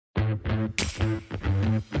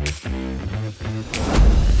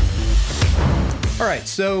Alright,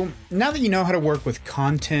 so now that you know how to work with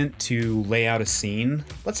content to lay out a scene,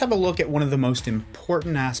 let's have a look at one of the most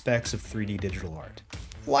important aspects of 3D digital art: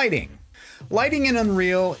 lighting. Lighting in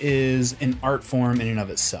Unreal is an art form in and of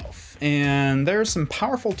itself, and there are some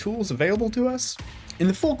powerful tools available to us. In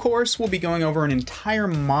the full course, we'll be going over an entire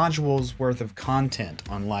module's worth of content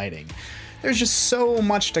on lighting. There's just so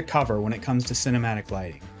much to cover when it comes to cinematic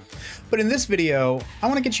lighting. But in this video, I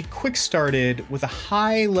want to get you quick started with a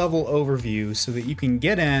high-level overview so that you can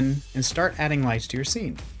get in and start adding lights to your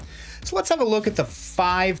scene. So let's have a look at the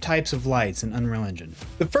 5 types of lights in Unreal Engine.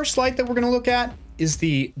 The first light that we're going to look at is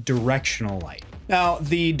the Directional Light. Now,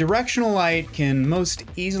 the Directional Light can most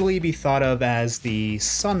easily be thought of as the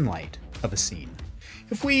sunlight of a scene.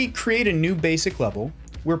 If we create a new basic level,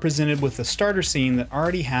 we're presented with a starter scene that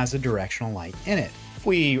already has a directional light in it. If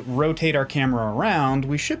we rotate our camera around,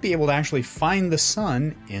 we should be able to actually find the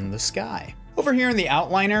sun in the sky. Over here in the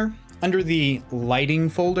outliner, under the lighting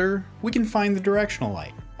folder, we can find the directional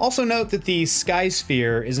light. Also note that the sky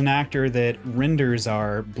sphere is an actor that renders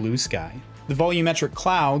our blue sky. The volumetric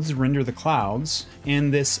clouds render the clouds,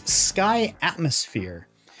 and this sky atmosphere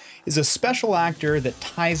is a special actor that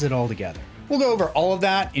ties it all together. We'll go over all of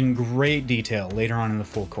that in great detail later on in the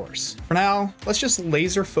full course. For now, let's just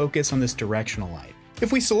laser focus on this directional light.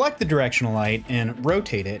 If we select the directional light and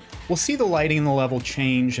rotate it, we'll see the lighting in the level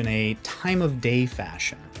change in a time of day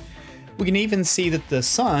fashion. We can even see that the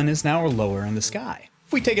sun is now lower in the sky.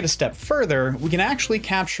 If we take it a step further, we can actually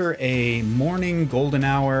capture a morning golden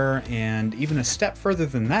hour, and even a step further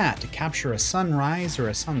than that to capture a sunrise or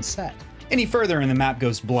a sunset. Any further and the map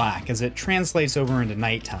goes black as it translates over into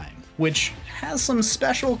nighttime, which has some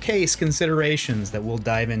special case considerations that we'll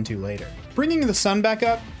dive into later. Bringing the sun back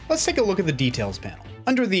up, let's take a look at the details panel.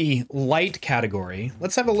 Under the light category,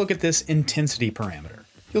 let's have a look at this intensity parameter.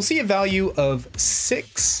 You'll see a value of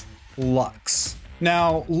 6 lux.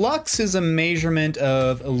 Now, lux is a measurement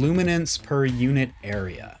of illuminance per unit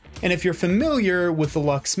area. And if you're familiar with the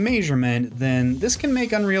lux measurement, then this can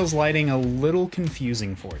make Unreal's lighting a little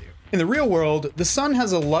confusing for you. In the real world, the sun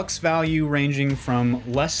has a lux value ranging from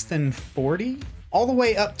less than 40 all the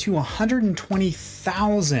way up to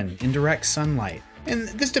 120,000 in direct sunlight. And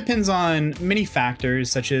this depends on many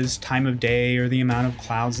factors such as time of day or the amount of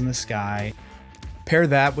clouds in the sky. Pair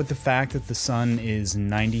that with the fact that the sun is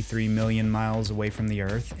 93 million miles away from the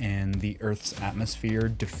Earth and the Earth's atmosphere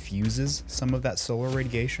diffuses some of that solar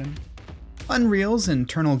radiation. Unreal's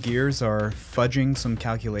internal gears are fudging some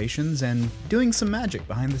calculations and doing some magic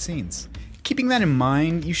behind the scenes. Keeping that in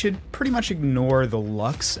mind, you should pretty much ignore the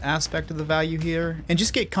lux aspect of the value here and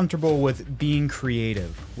just get comfortable with being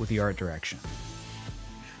creative with the art direction.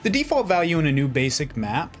 The default value in a new basic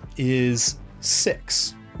map is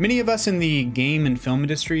 6. Many of us in the game and film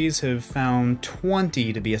industries have found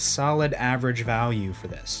 20 to be a solid average value for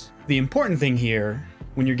this. The important thing here,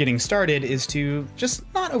 when you're getting started, is to just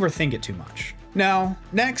not overthink it too much. Now,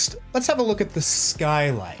 next, let's have a look at the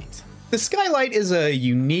skylight. The skylight is a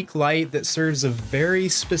unique light that serves a very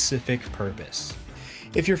specific purpose.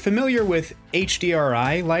 If you're familiar with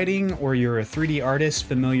HDRI lighting, or you're a 3D artist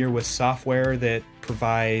familiar with software that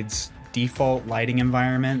provides default lighting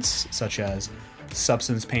environments such as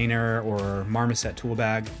Substance Painter or Marmoset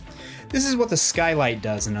Toolbag, this is what the skylight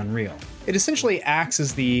does in Unreal. It essentially acts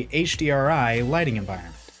as the HDRI lighting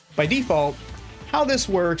environment. By default, how this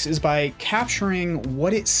works is by capturing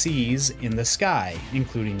what it sees in the sky,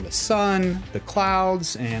 including the sun, the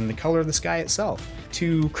clouds, and the color of the sky itself,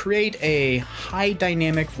 to create a high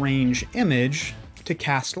dynamic range image to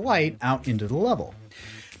cast light out into the level.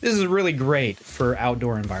 This is really great for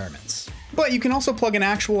outdoor environments. But you can also plug an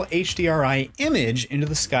actual HDRI image into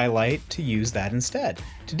the skylight to use that instead.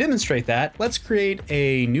 To demonstrate that, let's create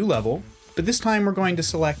a new level, but this time we're going to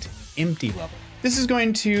select Empty Level. This is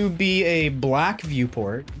going to be a black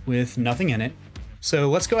viewport with nothing in it. So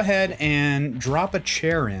let's go ahead and drop a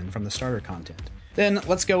chair in from the starter content. Then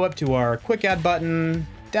let's go up to our Quick Add button,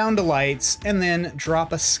 down to Lights, and then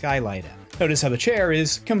drop a skylight in. Notice how the chair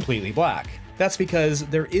is completely black. That's because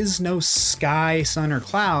there is no sky, sun, or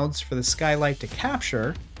clouds for the skylight to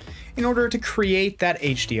capture in order to create that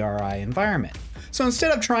HDRI environment. So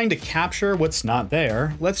instead of trying to capture what's not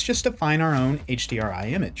there, let's just define our own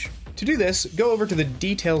HDRI image. To do this, go over to the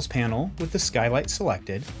Details panel with the skylight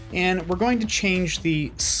selected, and we're going to change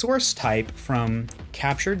the source type from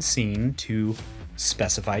Captured Scene to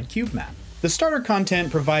Specified Cube Map. The starter content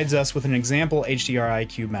provides us with an example HDRI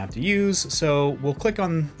cube map to use, so we'll click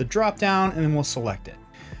on the drop-down and then we'll select it.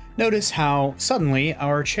 Notice how suddenly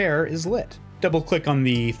our chair is lit. Double-click on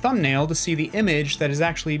the thumbnail to see the image that is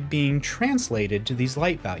actually being translated to these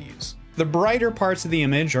light values. The brighter parts of the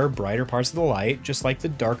image are brighter parts of the light, just like the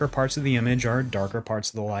darker parts of the image are darker parts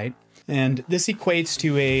of the light. And this equates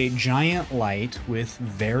to a giant light with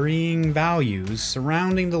varying values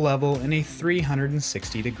surrounding the level in a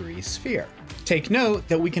 360-degree sphere. Take note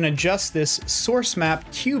that we can adjust this source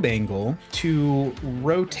map cube angle to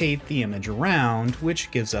rotate the image around, which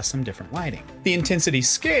gives us some different lighting. The intensity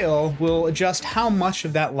scale will adjust how much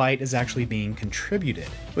of that light is actually being contributed.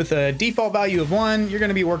 With a default value of 1, you're going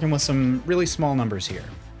to be working with some really small numbers here.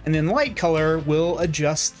 And then light color will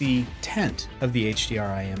adjust the tint of the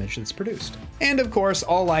HDRI image that's produced. And of course,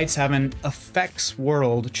 all lights have an effects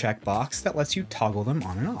world checkbox that lets you toggle them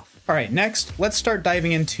on and off. All right, next, let's start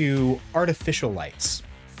diving into artificial lights.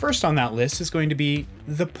 First on that list is going to be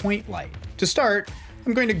the point light. To start,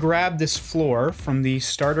 I'm going to grab this floor from the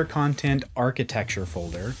starter content architecture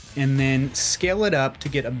folder and then scale it up to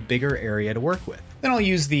get a bigger area to work with. Then I'll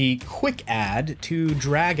use the quick add to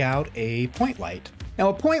drag out a point light. Now,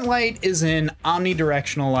 a point light is an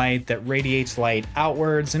omnidirectional light that radiates light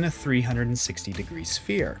outwards in a 360-degree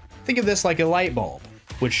sphere. Think of this like a light bulb,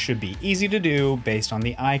 which should be easy to do based on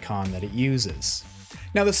the icon that it uses.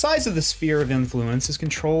 Now, the size of the sphere of influence is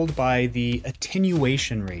controlled by the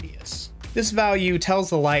attenuation radius. This value tells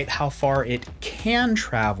the light how far it can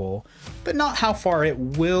travel, but not how far it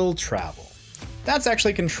will travel. That's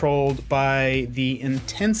actually controlled by the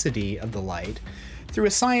intensity of the light through a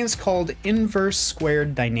science called inverse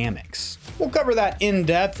squared dynamics. We'll cover that in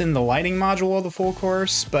depth in the lighting module of the full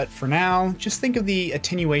course, but for now, just think of the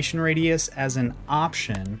attenuation radius as an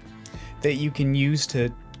option that you can use to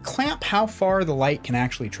clamp how far the light can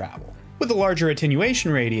actually travel. With a larger attenuation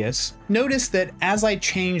radius, notice that as I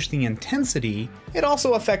change the intensity, it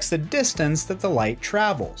also affects the distance that the light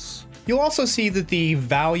travels. You'll also see that the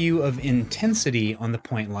value of intensity on the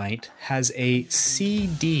point light has a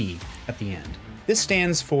CD at the end. This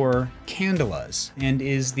stands for candelas and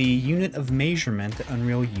is the unit of measurement that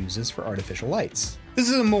Unreal uses for artificial lights. This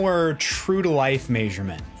is a more true-to-life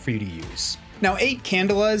measurement for you to use. Now, 8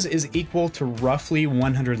 candelas is equal to roughly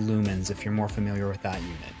 100 lumens if you're more familiar with that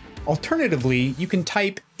unit. Alternatively, you can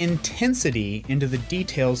type intensity into the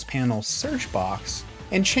details panel search box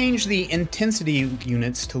and change the intensity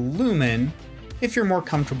units to lumen if you're more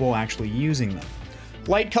comfortable actually using them.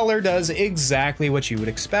 Light color does exactly what you would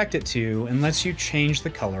expect it to and lets you change the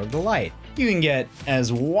color of the light. You can get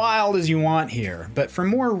as wild as you want here, but for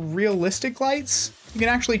more realistic lights, you can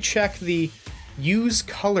actually check the Use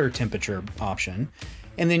Color Temperature option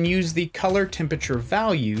and then use the color temperature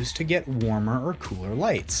values to get warmer or cooler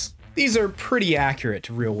lights. These are pretty accurate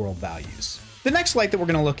to real-world values. The next light that we're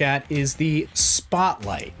going to look at is the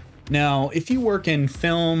spotlight. Now, if you work in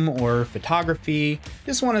film or photography,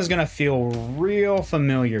 this one is going to feel real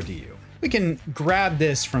familiar to you. We can grab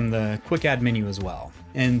this from the quick add menu as well.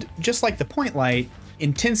 And just like the point light,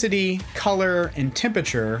 intensity, color, and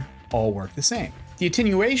temperature all work the same. The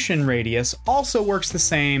attenuation radius also works the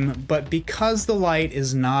same, but because the light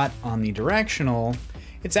is not omnidirectional,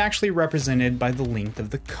 it's actually represented by the length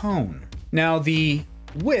of the cone. Now, the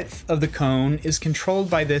width of the cone is controlled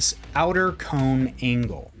by this outer cone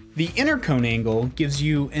angle. The inner cone angle gives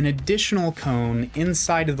you an additional cone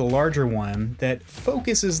inside of the larger one that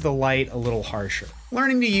focuses the light a little harsher.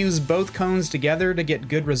 Learning to use both cones together to get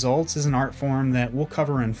good results is an art form that we'll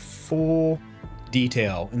cover in full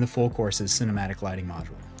detail in the full course's cinematic lighting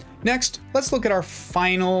module. Next, let's look at our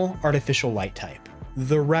final artificial light type,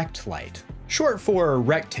 the Rect Light. Short for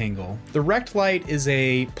rectangle, the Rect Light is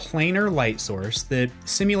a planar light source that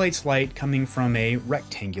simulates light coming from a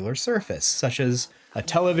rectangular surface, such as a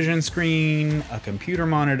television screen, a computer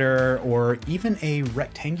monitor, or even a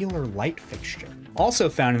rectangular light fixture. Also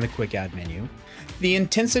found in the quick add menu, the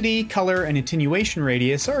intensity, color, and attenuation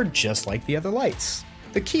radius are just like the other lights.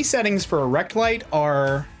 The key settings for a Rect Light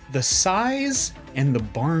are the size and the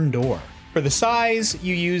barn door. For the size,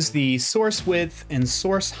 you use the source width and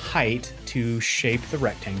source height to shape the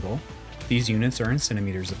rectangle. These units are in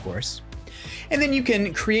centimeters, of course. And then you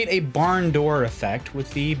can create a barn door effect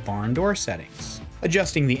with the barn door settings.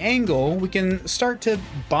 Adjusting the angle, we can start to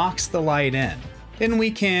box the light in. Then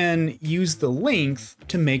we can use the length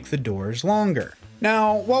to make the doors longer.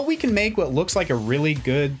 Now, while we can make what looks like a really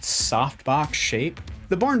good softbox shape,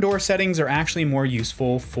 the barn door settings are actually more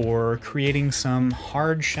useful for creating some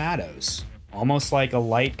hard shadows, almost like a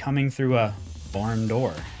light coming through a barn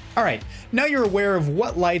door. All right, now you're aware of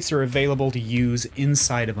what lights are available to use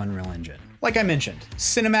inside of Unreal Engine. Like I mentioned,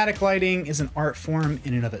 cinematic lighting is an art form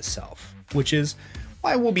in and of itself, which is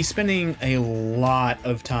why we'll be spending a lot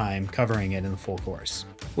of time covering it in the full course,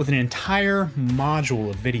 with an entire module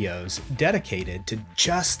of videos dedicated to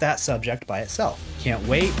just that subject by itself. Can't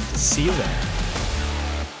wait to see you there.